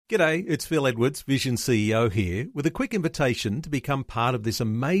G'day, it's Phil Edwards, Vision CEO here, with a quick invitation to become part of this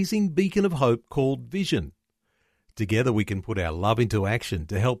amazing beacon of hope called Vision. Together we can put our love into action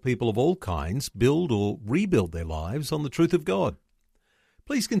to help people of all kinds build or rebuild their lives on the truth of God.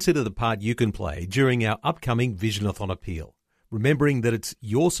 Please consider the part you can play during our upcoming Visionathon appeal, remembering that it's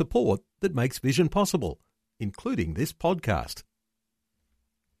your support that makes Vision possible, including this podcast.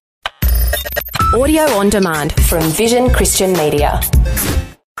 Audio on demand from Vision Christian Media.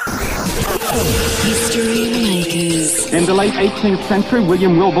 History Makers. In the late 18th century,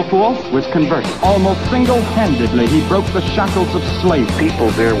 William Wilberforce was converted. Almost single-handedly, he broke the shackles of slavery. People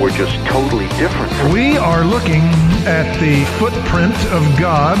there were just totally different. We are looking at the footprint of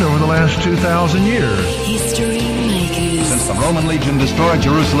God over the last 2,000 years. History Makers. Since the Roman legion destroyed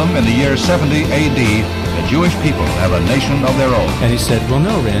Jerusalem in the year 70 A.D., the Jewish people have a nation of their own. And he said, well,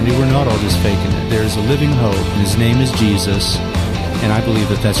 no, Randy, we're not all just faking it. There's a living hope, and his name is Jesus. And I believe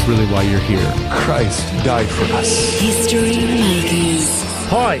that that's really why you're here. Christ died for us. History Makers.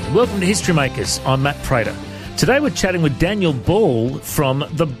 Hi, welcome to History Makers. I'm Matt Prater. Today we're chatting with Daniel Ball from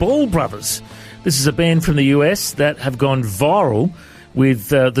the Ball Brothers. This is a band from the US that have gone viral with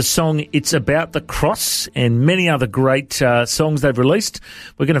the song It's About the Cross and many other great songs they've released.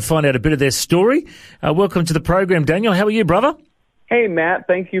 We're going to find out a bit of their story. Welcome to the program, Daniel. How are you, brother? Hey, Matt.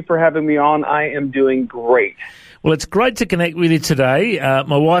 Thank you for having me on. I am doing great. Well, it's great to connect with you today.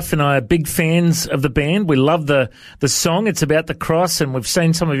 My wife and I are big fans of the band. We love the song. It's About the Cross, and we've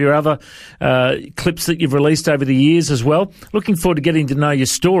seen some of your other clips that you've released over the years as well. Looking forward to getting to know your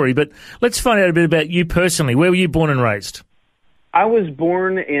story, but let's find out a bit about you personally. Where were you born and raised? I was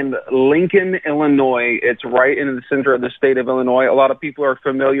born in Lincoln, Illinois. It's right in the center of the state of Illinois. A lot of people are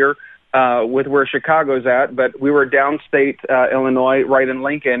familiar with where Chicago's at, but we were downstate Illinois, right in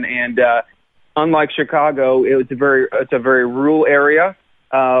Lincoln, and unlike Chicago, it's a very rural area.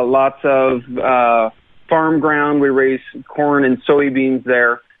 Lots of farm ground. We raise corn and soybeans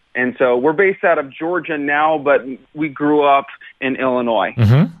there, and so we're based out of Georgia now, but we grew up in Illinois.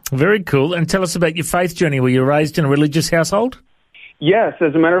 Mm-hmm. Very cool. And tell us about your faith journey. Were you raised in a religious household? Yes,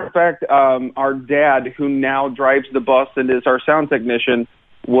 as a matter of fact, our dad, who now drives the bus and is our sound technician,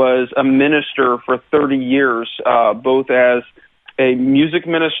 was a minister for 30 years, both as a music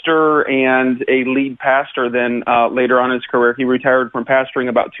minister and a lead pastor. Then later on in his career, he retired from pastoring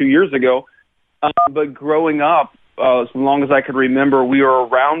about 2 years ago. But growing up, as long as I could remember, we were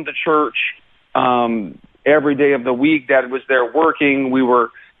around the church every day of the week. Dad was there working. We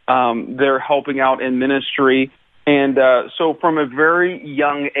were there helping out in ministry. And so from a very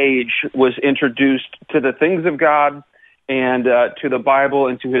young age was introduced to the things of God and to the Bible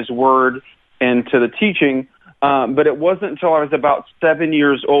and to his word and to the teaching. But it wasn't until I was about 7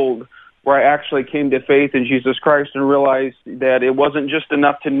 years old where I actually came to faith in Jesus Christ and realized that it wasn't just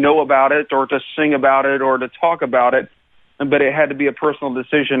enough to know about it or to sing about it or to talk about it, but it had to be a personal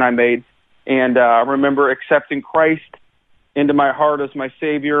decision I made. And I remember accepting Christ into my heart as my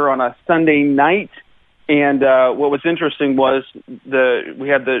Savior on a Sunday night. And what was interesting was we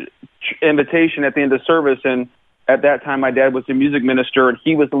had the invitation at the end of service, and at that time my dad was a music minister, and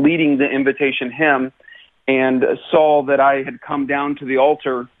he was leading the invitation hymn, and saw that I had come down to the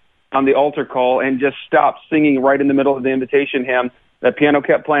altar on the altar call and just stopped singing right in the middle of the invitation hymn. The piano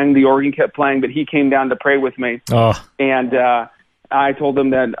kept playing, the organ kept playing, but he came down to pray with me. Oh. And I told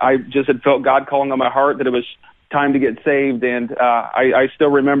him that I just had felt God calling on my heart, that it was time to get saved, and I still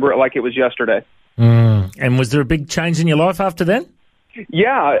remember it like it was yesterday. And was there a big change in your life after then?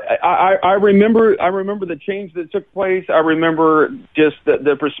 Yeah, I remember the change that took place. I remember just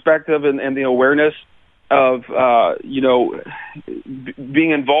the perspective and the awareness of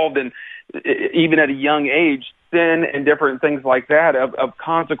being involved in, even at a young age, sin and different things like that, of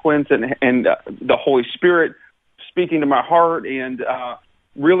consequence and the Holy Spirit speaking to my heart, and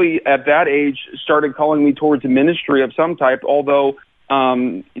really at that age started calling me towards a ministry of some type, although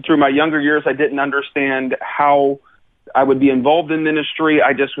through my younger years I didn't understand how I would be involved in ministry.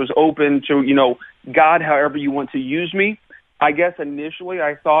 I just was open to, God, however you want to use me. I guess initially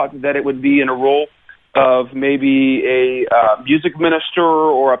I thought that it would be in a role of maybe a music minister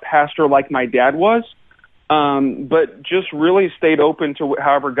or a pastor like my dad was, but just really stayed open to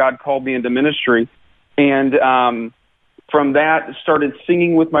however God called me into ministry. And from that, started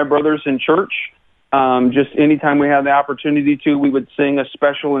singing with my brothers in church. Just anytime we had the opportunity to, we would sing a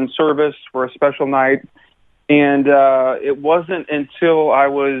special in service for a special night. And it wasn't until I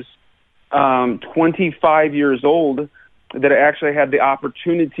was 25 years old that I actually had the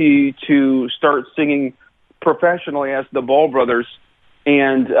opportunity to start singing professionally as the Ball Brothers.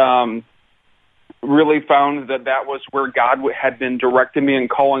 And really found that was where God had been directing me and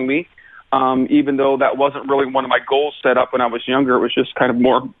calling me, even though that wasn't really one of my goals set up when I was younger. It was just kind of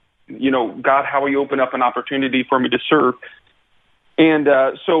more, God, how will you open up an opportunity for me to serve? And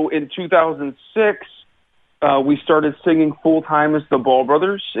so in 2006, we started singing full-time as the Ball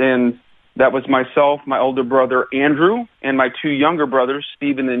Brothers, and that was myself, my older brother Andrew, and my two younger brothers,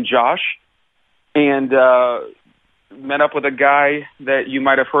 Stephen and Josh. And met up with a guy that you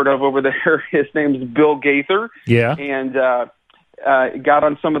might have heard of over there. His name's Bill Gaither. Yeah. And got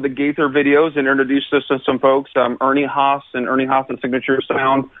on some of the Gaither videos and introduced us to some folks. Ernie Haas and Ernie Haas and Signature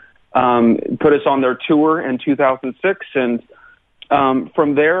Sound put us on their tour in 2006. And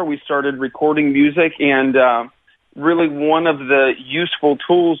from there, we started recording music. And really one of the useful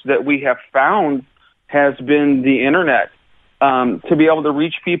tools that we have found has been the Internet. To be able to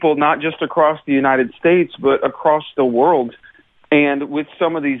reach people not just across the United States, but across the world. And with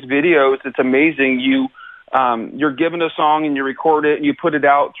some of these videos, it's amazing. You're given a song and you record it and you put it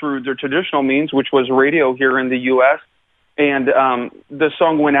out through the traditional means, which was radio here in the U.S. And the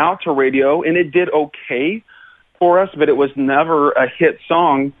song went out to radio, and it did okay for us, but it was never a hit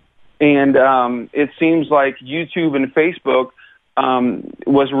song. And it seems like YouTube and Facebook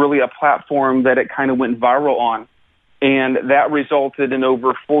was really a platform that it kind of went viral on. And that resulted in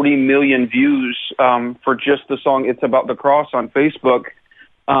over 40 million views for just the song It's About the Cross on Facebook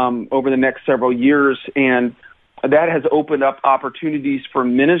over the next several years. And that has opened up opportunities for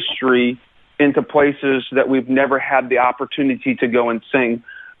ministry into places that we've never had the opportunity to go and sing.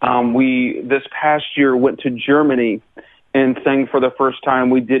 We, this past year, went to Germany and sang for the first time.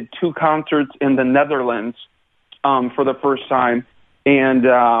 We did 2 concerts in the Netherlands for the first time. And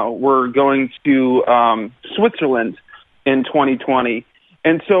we're going to Switzerland in 2020.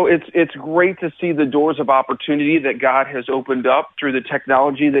 And so it's great to see the doors of opportunity that God has opened up through the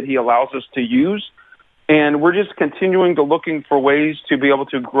technology that he allows us to use. And we're just continuing to looking for ways to be able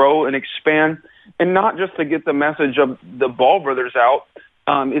to grow and expand, and not just to get the message of the Ball Brothers out.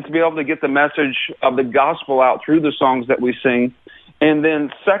 It's to be able to get the message of the gospel out through the songs that we sing. And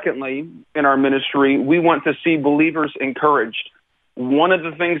then secondly, in our ministry, we want to see believers encouraged. One of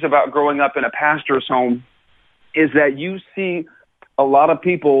the things about growing up in a pastor's home is that you see a lot of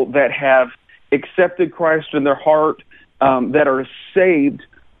people that have accepted Christ in their heart, that are saved,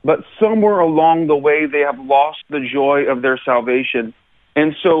 but somewhere along the way they have lost the joy of their salvation.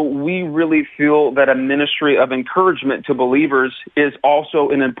 And so we really feel that a ministry of encouragement to believers is also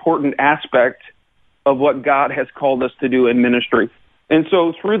an important aspect of what God has called us to do in ministry. And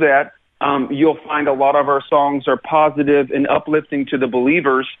so through that, you'll find a lot of our songs are positive and uplifting to the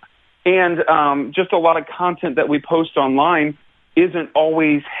believers. And just a lot of content that we post online isn't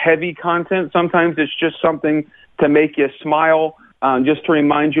always heavy content. Sometimes it's just something to make you smile, just to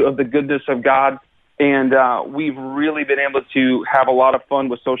remind you of the goodness of God. And we've really been able to have a lot of fun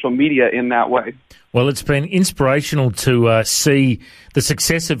with social media in that way. Well, it's been inspirational to see the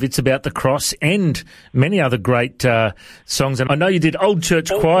success of It's About the Cross and many other great songs. And I know you did Old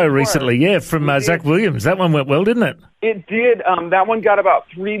Church Choir recently, from Zach Williams. That one went well, didn't it? It did. That one got about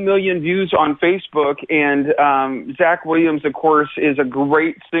 3 million views on Facebook. And Zach Williams, of course, is a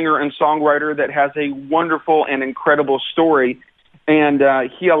great singer and songwriter that has a wonderful and incredible story. And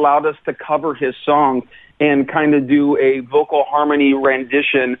he allowed us to cover his song and kind of do a vocal harmony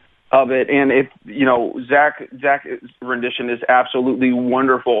rendition of it. And Zach's rendition is absolutely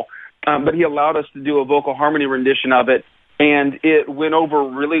wonderful. But he allowed us to do a vocal harmony rendition of it, and it went over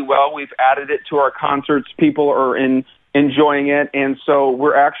really well. We've added it to our concerts. People are enjoying it. And so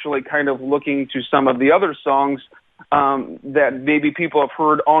we're actually kind of looking to some of the other songs that maybe people have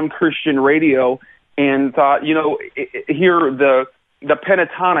heard on Christian radio and thought, here the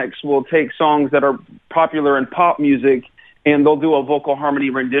Pentatonics will take songs that are popular in pop music and they'll do a vocal harmony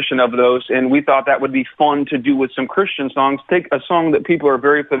rendition of those. And we thought that would be fun to do with some Christian songs. Take a song that people are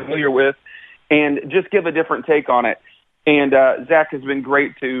very familiar with and just give a different take on it. And Zach has been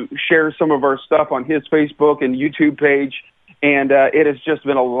great to share some of our stuff on his Facebook and YouTube page. And it has just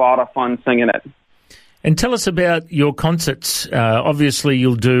been a lot of fun singing it. And tell us about your concerts. Obviously,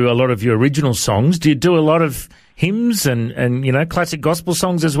 you'll do a lot of your original songs. Do you do a lot of hymns and classic gospel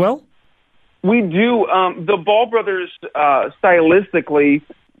songs as well? We do. The Ball Brothers, stylistically,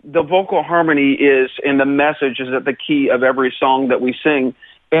 the vocal harmony is, and the message is at the key of every song that we sing.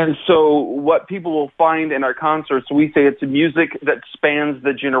 And so what people will find in our concerts, we say it's music that spans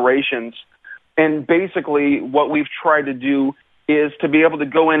the generations. And basically what we've tried to do is to be able to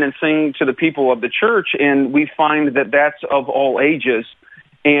go in and sing to the people of the church, and we find that that's of all ages.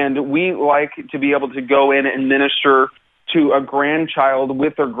 And we like to be able to go in and minister to a grandchild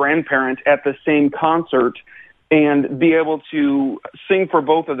with their grandparent at the same concert and be able to sing for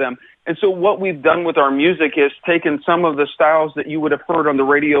both of them. And so what we've done with our music is taken some of the styles that you would have heard on the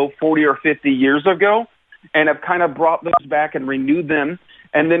radio 40 or 50 years ago and have kind of brought those back and renewed them.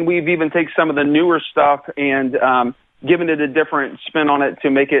 And then we've even taken some of the newer stuff and given it a different spin on it to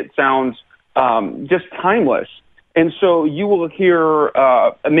make it sound just timeless. And so you will hear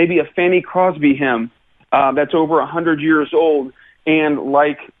maybe a Fanny Crosby hymn that's over 100 years old, and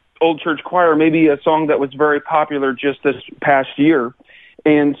like Old Church Choir, maybe a song that was very popular just this past year.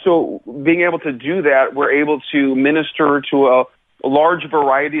 And so being able to do that, we're able to minister to a large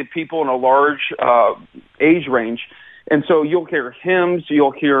variety of people in a large age range. And so you'll hear hymns,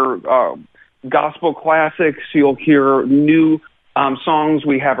 you'll hear gospel classics, you'll hear new songs.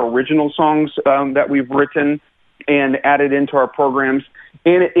 We have original songs that we've written and added into our programs.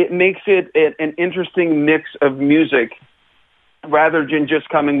 And it makes it an interesting mix of music rather than just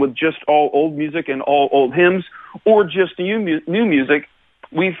coming with just all old music and all old hymns or just new music.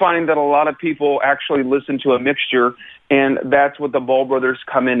 We find that a lot of people actually listen to a mixture, and that's what the Ball Brothers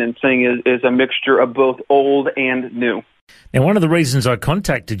come in and sing is a mixture of both old and new. Now, one of the reasons I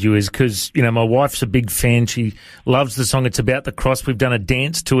contacted you is because, you know, my wife's a big fan. She loves the song. It's about the cross. We've done a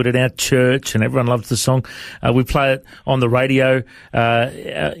dance to it at our church, and everyone loves the song. We play it on the radio,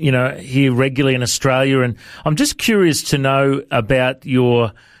 here regularly in Australia. And I'm just curious to know about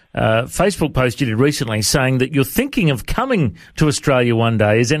your Facebook post you did recently saying that you're thinking of coming to Australia one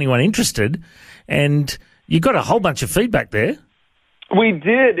day. Is anyone interested? And you got a whole bunch of feedback there. We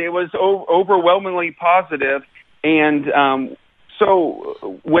did. It was overwhelmingly positive. And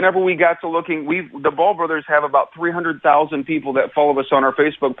so whenever we got to looking, the Ball Brothers have about 300,000 people that follow us on our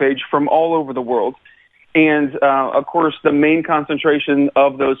Facebook page from all over the world. And, of course, the main concentration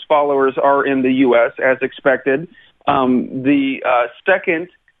of those followers are in the U.S., as expected. The second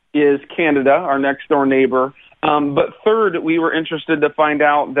is Canada, our next-door neighbor. But third, we were interested to find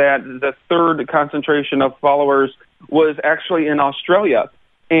out that the third concentration of followers was actually in Australia.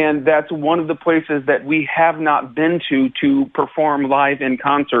 And that's one of the places that we have not been to perform live in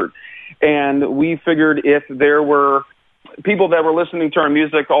concert. And we figured if there were people that were listening to our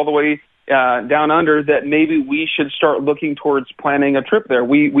music all the way down under, that maybe we should start looking towards planning a trip there.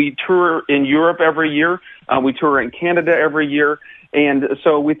 We tour in Europe every year. We tour in Canada every year. And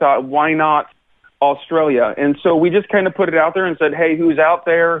so we thought, why not Australia? And so we just kind of put it out there and said, hey, who's out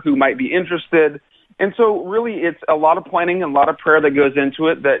there who might be interested? And so really it's a lot of planning and a lot of prayer that goes into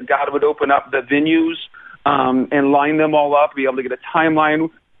it, that God would open up the venues and line them all up, be able to get a timeline.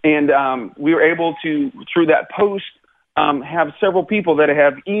 And we were able to, through that post, have several people that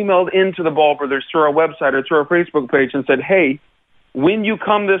have emailed into the Ball Brothers through our website or through our Facebook page and said, hey, when you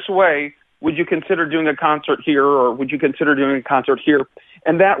come this way, would you consider doing a concert here, or would you consider doing a concert here?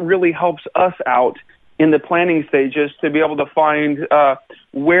 And that really helps us out in the planning stages to be able to find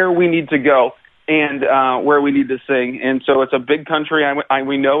where we need to go and where we need to sing. And so it's a big country.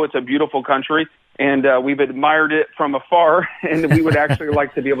 We know it's a beautiful country, and we've admired it from afar, and we would actually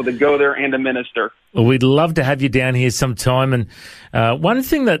like to be able to go there and to minister. Well, we'd love to have you down here sometime. And one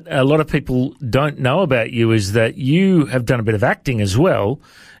thing that a lot of people don't know about you is that you have done a bit of acting as well.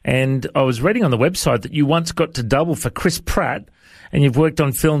 And I was reading on the website that you once got to double for Chris Pratt, and you've worked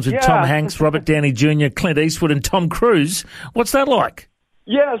on films with Tom Hanks, Robert Downey Jr., Clint Eastwood, and Tom Cruise. What's that like?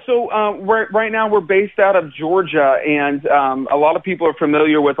 Yeah, so right now we're based out of Georgia, and a lot of people are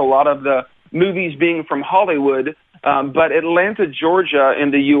familiar with a lot of the movies being from Hollywood, but Atlanta, Georgia in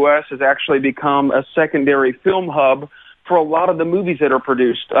the U.S. has actually become a secondary film hub for a lot of the movies that are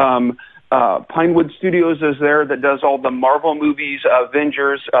produced. Pinewood Studios is there that does all the Marvel movies,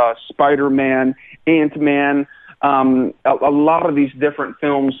 Avengers, Spider-Man, Ant-Man. A lot of these different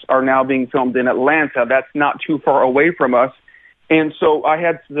films are now being filmed in Atlanta. That's not too far away from us. And so I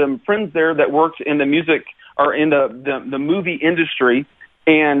had some friends there that worked in the music or in the movie industry,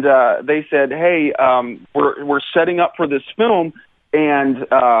 and they said, hey, we're setting up for this film, and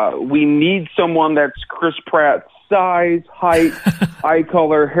we need someone that's Chris Pratt's size, height, eye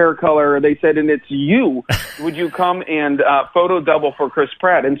color, hair color. They said, and it's you. Would you come and photo double for Chris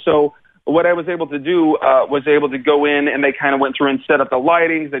Pratt? And so what I was able to do was able to go in, and they kind of went through and set up the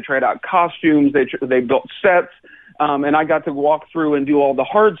lightings. They tried out costumes. They built sets. And I got to walk through and do all the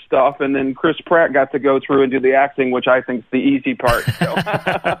hard stuff, and then Chris Pratt got to go through and do the acting, which I think is the easy part.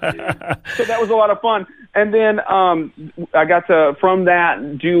 So that was a lot of fun. And then I got to, from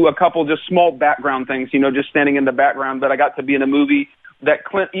that, do a couple just small background things, just standing in the background. But I got to be in a movie that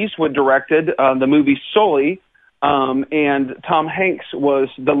Clint Eastwood directed, the movie Sully, and Tom Hanks was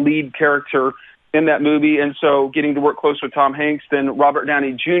the lead character in that movie, and so getting to work close with Tom Hanks, then Robert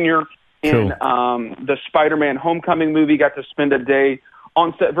Downey Jr. in the Spider-Man Homecoming movie, got to spend a day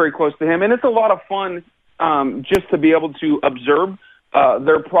on set very close to him, and it's a lot of fun just to be able to observe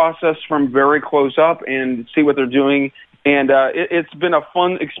their process from very close up and see what they're doing. And it's been a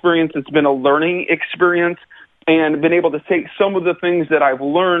fun experience. It's been a learning experience, and been able to take some of the things that I've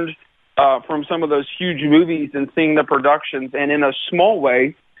learned from some of those huge movies and seeing the productions, and in a small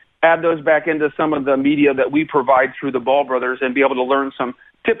way, add those back into some of the media that we provide through the Ball Brothers and be able to learn some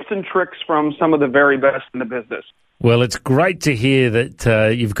tips and tricks from some of the very best in the business. Well, it's great to hear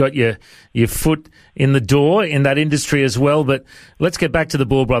that you've got your foot in the door in that industry as well. But let's get back to the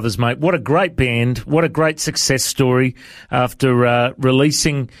Ball Brothers, mate. What a great band. What a great success story after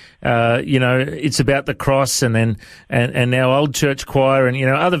releasing, It's About the Cross and now Old Church Choir and,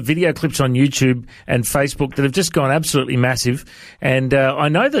 other video clips on YouTube and Facebook that have just gone absolutely massive. And I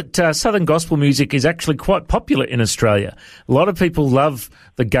know that Southern gospel music is actually quite popular in Australia. A lot of people love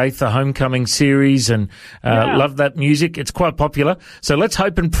the Gaither Homecoming series and love that music. It's quite popular. So let's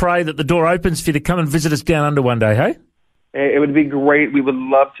hope and pray that the door opens for you to come and visit us down under one day, hey? It would be great. We would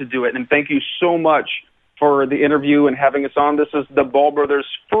love to do it. And thank you so much for the interview and having us on. This is the Ball Brothers'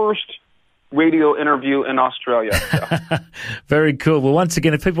 first radio interview in Australia. So. Very cool. Well, once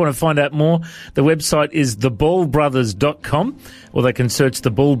again, if people want to find out more, the website is theballbrothers.com, or they can search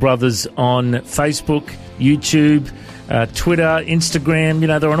The Ball Brothers on Facebook, YouTube, Twitter, Instagram.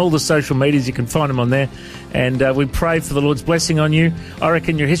 They're on all the social medias. You can find them on there. And we pray for the Lord's blessing on you. I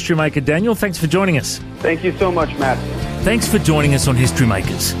reckon you're History Maker, Daniel. Thanks for joining us. Thank you so much, Matt. Thanks for joining us on History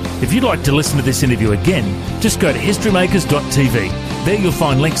Makers. If you'd like to listen to this interview again, just go to historymakers.tv. There you'll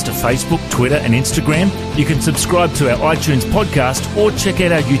find links to Facebook, Twitter and Instagram. You can subscribe to our iTunes podcast or check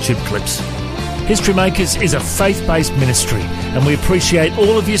out our YouTube clips. History Makers is a faith-based ministry, and we appreciate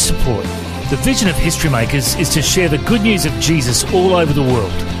all of your support. The vision of History Makers is to share the good news of Jesus all over the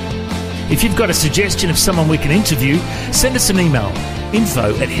world. If you've got a suggestion of someone we can interview, send us an email,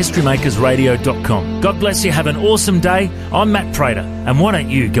 info@historymakersradio.com. God bless you. Have an awesome day. I'm Matt Prater, and why don't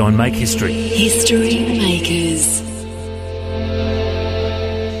you go and make history? History Makers.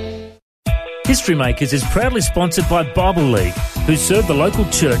 History Makers is proudly sponsored by Bible League, who serve the local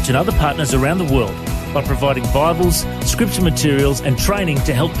church and other partners around the world by providing Bibles, scripture materials and training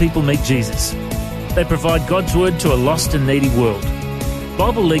to help people meet Jesus. They provide God's Word to a lost and needy world.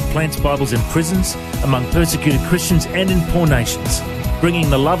 Bible League plants Bibles in prisons, among persecuted Christians and in poor nations, bringing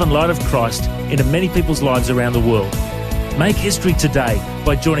the love and light of Christ into many people's lives around the world. Make history today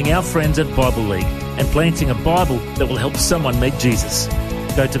by joining our friends at Bible League and planting a Bible that will help someone meet Jesus.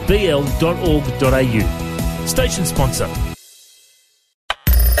 Go to bl.org.au. Station sponsor.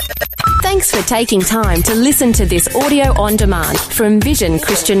 Thanks for taking time to listen to this audio on demand from Vision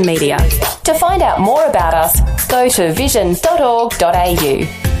Christian Media. To find out more about us, go to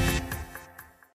vision.org.au.